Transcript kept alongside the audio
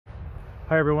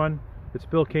Hi everyone, it's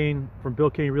Bill Kehn from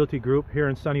Kehn Realty Group here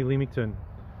in sunny Leamington.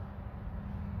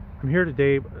 I'm here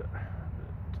today to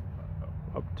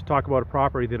talk about a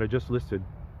property that I just listed.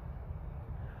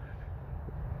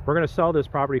 We're going to sell this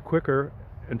property quicker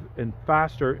and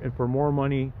faster and for more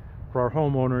money for our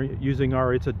homeowner using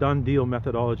our "it's a done deal"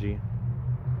 methodology.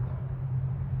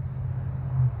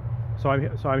 So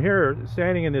I'm here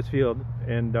standing in this field,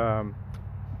 and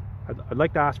I'd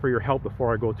like to ask for your help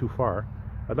before I go too far.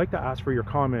 I'd like to ask for your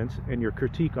comments and your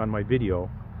critique on my video.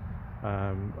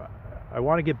 I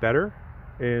want to get better,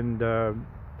 and I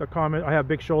have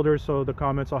big shoulders, so the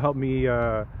comments will help me.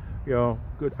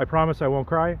 Good. I promise I won't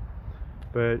cry.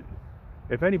 But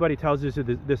if anybody tells you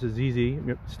this is easy,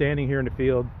 standing here in the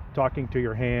field, talking to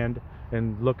your hand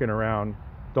and looking around,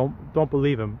 don't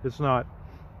believe him. It's not.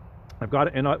 I've got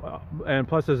it, and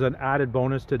plus, as an added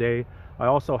bonus today, I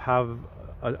also have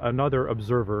another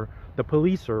observer. The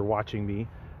police are watching me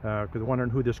because they're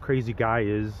wondering who this crazy guy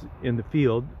is in the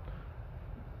field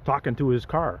talking to his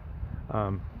car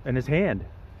and his hand.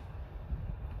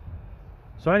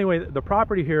 So anyway, the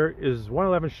property here is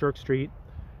 111 Shirk Street,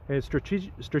 and it's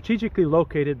strategically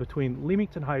located between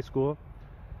Leamington High School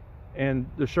and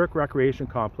the Shirk Recreation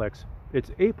Complex.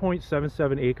 It's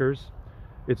 8.77 acres.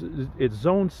 It's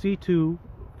zone C2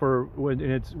 and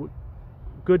it's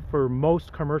good for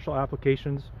most commercial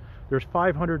applications. There's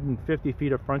 550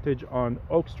 feet of frontage on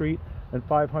Oak Street and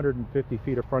 550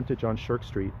 feet of frontage on Shirk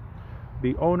Street.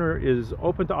 The owner is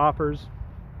open to offers,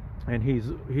 and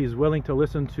he's willing to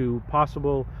listen to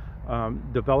possible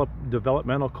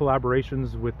developmental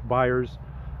collaborations with buyers.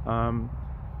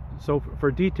 So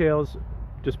for details,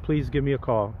 just please give me a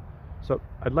call. So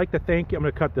I'd like to thank you. I'm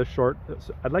going to cut this short.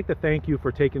 I'd like to thank you for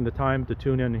taking the time to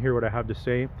tune in and hear what I have to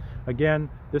say. Again,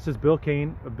 this is Bill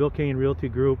Kehn of Kehn Realty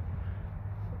Group.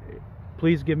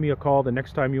 Please give me a call the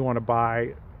next time you want to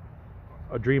buy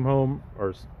a dream home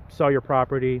or sell your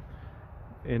property.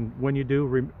 And when you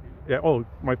do,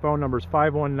 my phone number is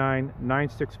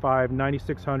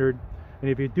 519-965-9600. And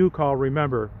if you do call,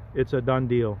 remember, it's a done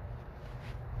deal.